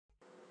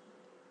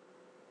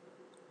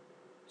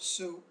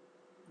So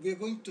we are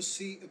going to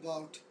see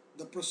about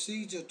the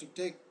procedure to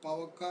take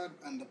power card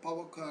and the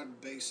power card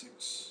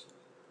basics.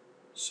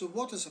 So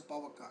what is a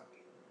power card?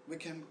 We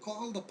can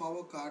call the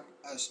power card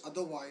as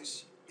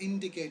otherwise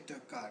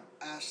indicator card,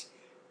 as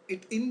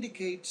it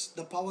indicates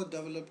the power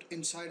developed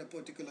inside a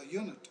particular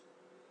unit.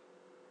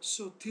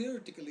 So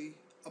theoretically,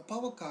 a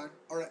power card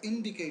or an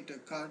indicator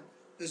card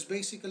is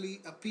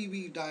basically a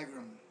PV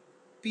diagram.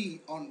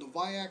 P on the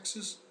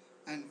y-axis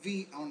and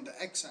V on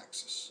the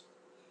x-axis.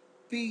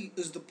 P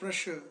is the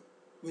pressure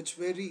which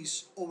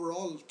varies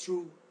overall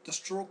through the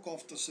stroke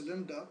of the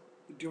cylinder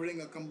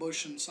during a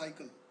combustion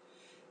cycle,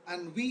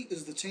 and V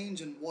is the change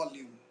in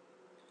volume.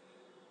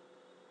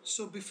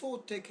 So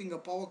before taking a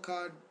power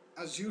card,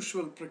 as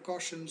usual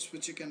precautions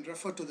which you can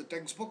refer to the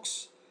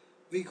textbooks,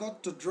 we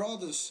got to draw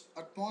this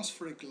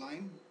atmospheric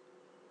line.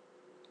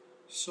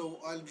 So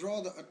I'll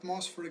draw the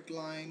atmospheric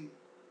line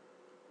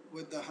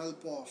with the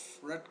help of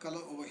red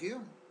color over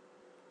here.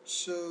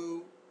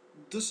 So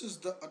this is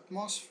the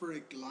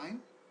atmospheric line,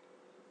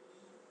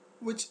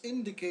 which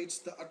indicates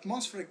the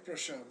atmospheric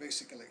pressure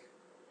basically.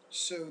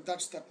 So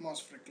that's the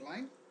atmospheric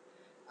line,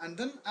 and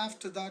then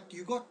after that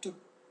you got to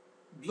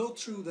blow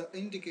through the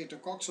indicator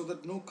cock so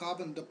that no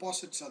carbon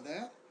deposits are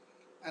there,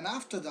 and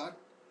after that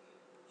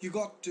you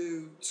got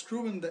to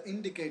screw in the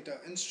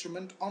indicator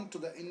instrument onto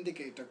the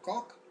indicator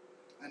cock,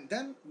 and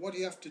then what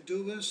you have to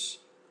do is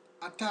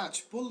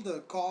pull the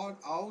cord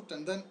out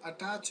and then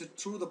attach it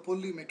through the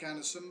pulley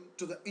mechanism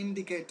to the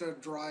indicator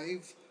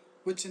drive,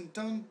 which in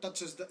turn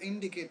touches the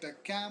indicator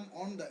cam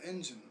on the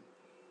engine.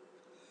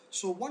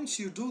 So once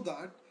you do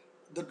that,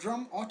 the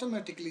drum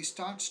automatically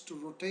starts to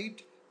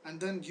rotate,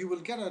 and then you will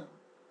get a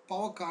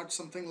power card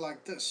something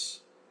like this,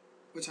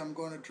 which I'm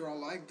going to draw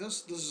like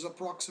this. This is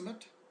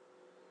approximate,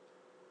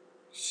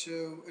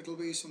 so it'll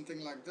be something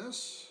like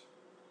this,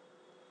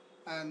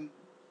 and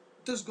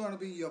this is going to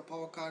be your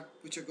power card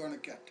which you're going to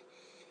get.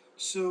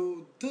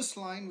 So this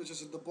line which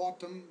is at the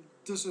bottom,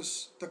 this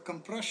is the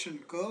compression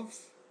curve,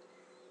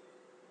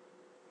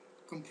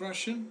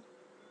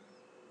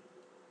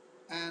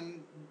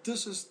 and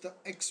this is the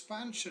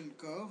expansion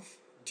curve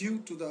due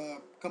to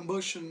the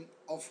combustion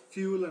of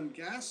fuel and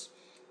gas,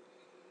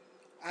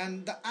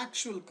 and the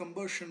actual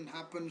combustion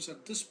happens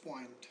at this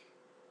point,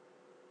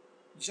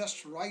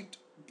 just right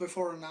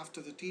before and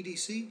after the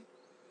TDC,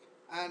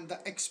 and the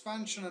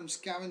expansion and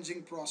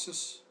scavenging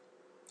process,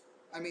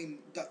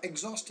 the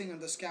exhausting and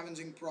the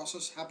scavenging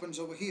process happens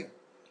over here.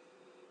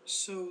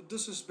 So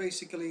this is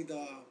basically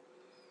the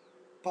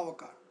power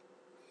card.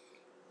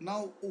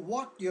 Now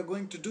what you're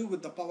going to do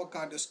with the power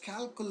card is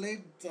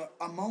calculate the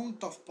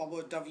amount of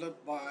power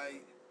developed by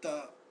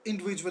the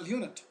individual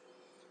unit.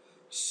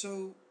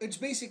 So it's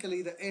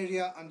basically the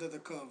area under the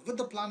curve. With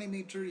the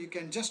planimeter you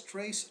can just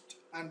trace it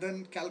and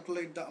then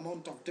calculate the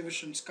amount of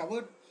divisions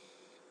covered,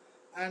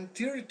 and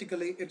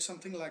theoretically it's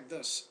something like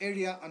this: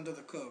 area under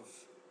the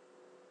curve.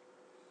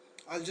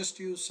 I'll just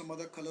use some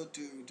other color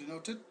to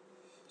denote it.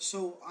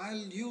 So I'll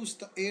use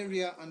the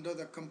area under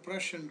the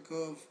compression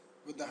curve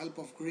with the help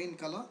of green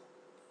color.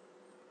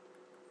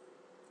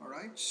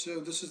 Alright, so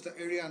this is the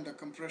area under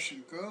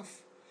compression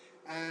curve,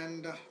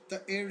 and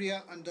the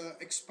area under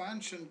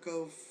expansion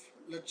curve,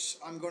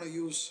 I'm going to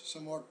use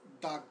somewhat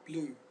dark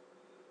blue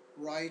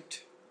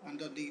right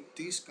underneath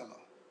this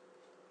color,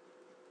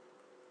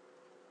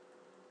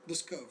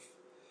 this curve.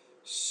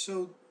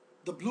 So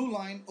the blue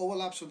line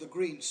overlaps with the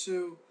green,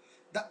 so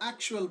the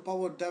actual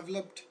power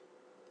developed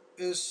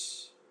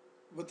is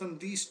within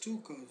these two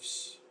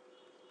curves.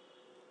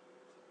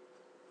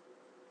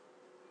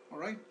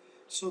 Alright,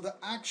 so the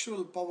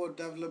actual power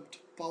developed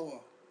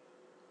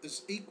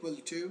is equal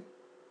to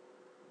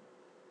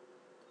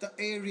the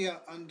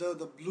area under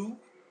the blue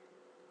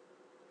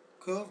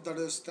curve, that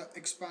is the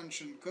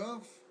expansion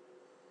curve,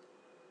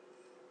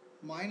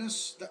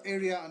 minus the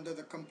area under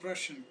the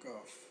compression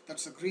curve,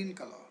 that's the green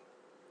color.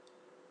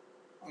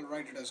 I'll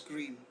write it as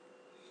green.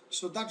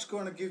 So that's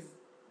going to give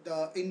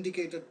the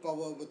indicated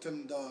power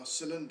within the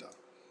cylinder.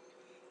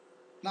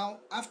 Now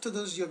after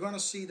this you're going to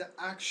see the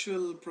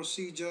actual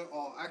procedure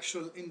or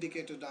actual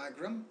indicator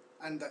diagram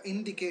and the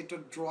indicator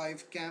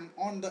drive cam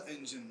on the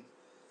engine.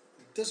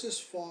 This is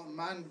for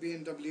MAN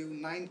BMW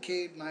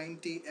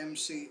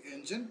 9K90MC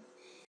engine.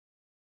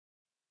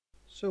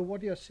 So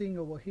what you're seeing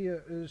over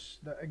here is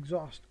the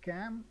exhaust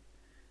cam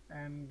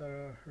and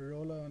the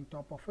roller on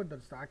top of it,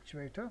 that's the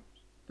actuator.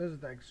 This is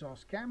the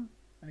exhaust cam,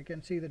 and you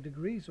can see the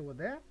degrees over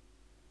there,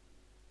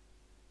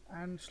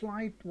 and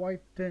slight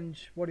white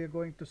tinge. What you're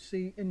going to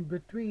see in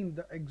between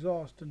the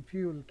exhaust and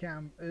fuel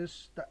cam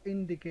is the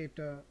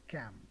indicator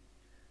cam.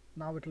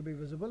 Now it will be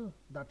visible.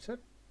 That's it.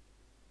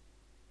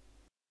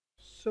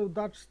 So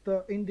that's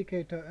the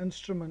indicator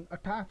instrument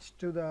attached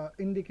to the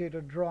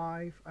indicator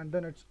drive, and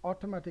then it's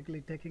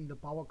automatically taking the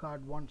power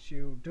card once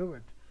you do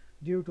it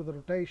due to the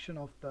rotation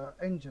of the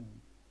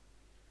engine.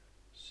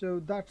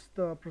 So that's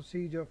the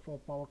procedure for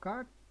power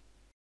card.